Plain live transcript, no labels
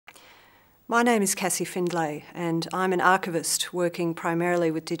My name is Cassie Findlay and I'm an archivist working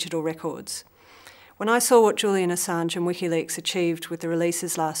primarily with digital records. When I saw what Julian Assange and WikiLeaks achieved with the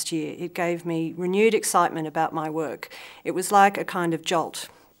releases last year, it gave me renewed excitement about my work. It was like a kind of jolt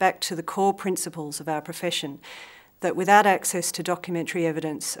back to the core principles of our profession, that without access to documentary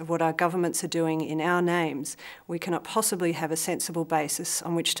evidence of what our governments are doing in our names, we cannot possibly have a sensible basis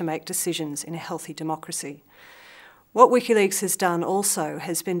on which to make decisions in a healthy democracy. What WikiLeaks has done also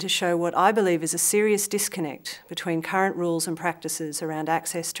has been to show what I believe is a serious disconnect between current rules and practices around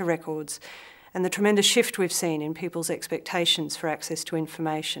access to records and the tremendous shift we've seen in people's expectations for access to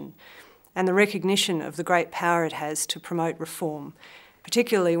information, and the recognition of the great power it has to promote reform,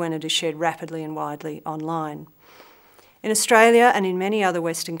 particularly when it is shared rapidly and widely online. In Australia and in many other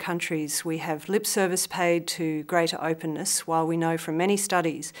Western countries, we have lip service paid to greater openness, while we know from many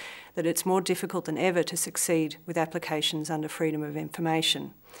studies that it's more difficult than ever to succeed with applications under freedom of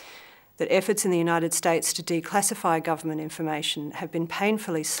information. That efforts in the United States to declassify government information have been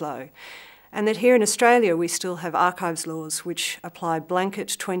painfully slow, and that here in Australia we still have archives laws which apply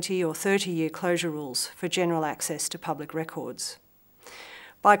blanket 20 or 30-year closure rules for general access to public records.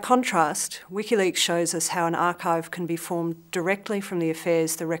 By contrast, WikiLeaks shows us how an archive can be formed directly from the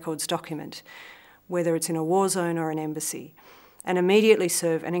affairs the records document, whether it's in a war zone or an embassy, and immediately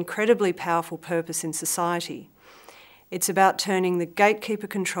serve an incredibly powerful purpose in society. It's about turning the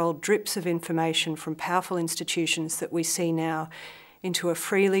gatekeeper-controlled drips of information from powerful institutions that we see now into a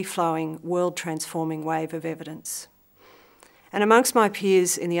freely flowing, world-transforming wave of evidence. And amongst my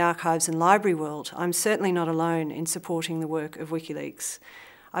peers in the archives and library world, I'm certainly not alone in supporting the work of WikiLeaks.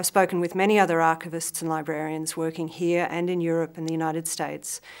 I've spoken with many other archivists and librarians working here and in Europe and the United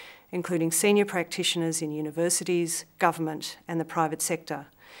States, including senior practitioners in universities, government, and the private sector.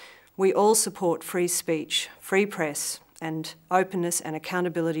 We all support free speech, free press, and openness and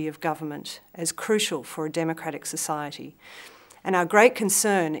accountability of government as crucial for a democratic society. And our great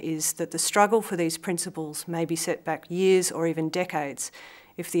concern is that the struggle for these principles may be set back years or even decades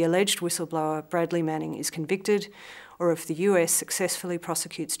if the alleged whistleblower Bradley Manning is convicted, or if the US successfully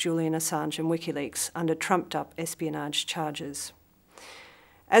prosecutes Julian Assange and WikiLeaks under trumped-up espionage charges.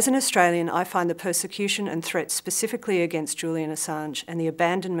 As an Australian, I find the persecution and threats specifically against Julian Assange and the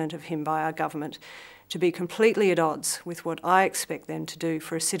abandonment of him by our government to be completely at odds with what I expect them to do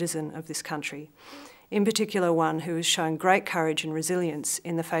for a citizen of this country, in particular one who has shown great courage and resilience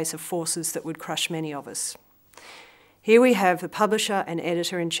in the face of forces that would crush many of us. Here we have the publisher and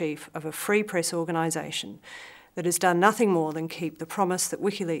editor-in-chief of a free press organisation that has done nothing more than keep the promise that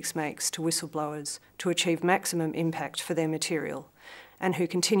WikiLeaks makes to whistleblowers to achieve maximum impact for their material, and who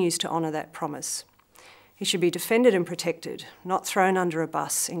continues to honour that promise. He should be defended and protected, not thrown under a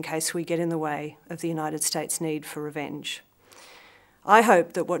bus in case we get in the way of the United States' need for revenge. I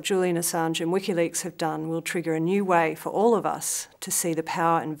hope that what Julian Assange and WikiLeaks have done will trigger a new way for all of us to see the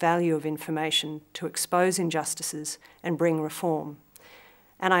power and value of information to expose injustices and bring reform.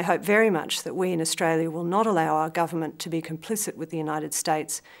 And I hope very much that we in Australia will not allow our government to be complicit with the United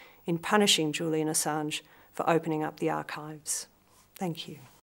States in punishing Julian Assange for opening up the archives. Thank you.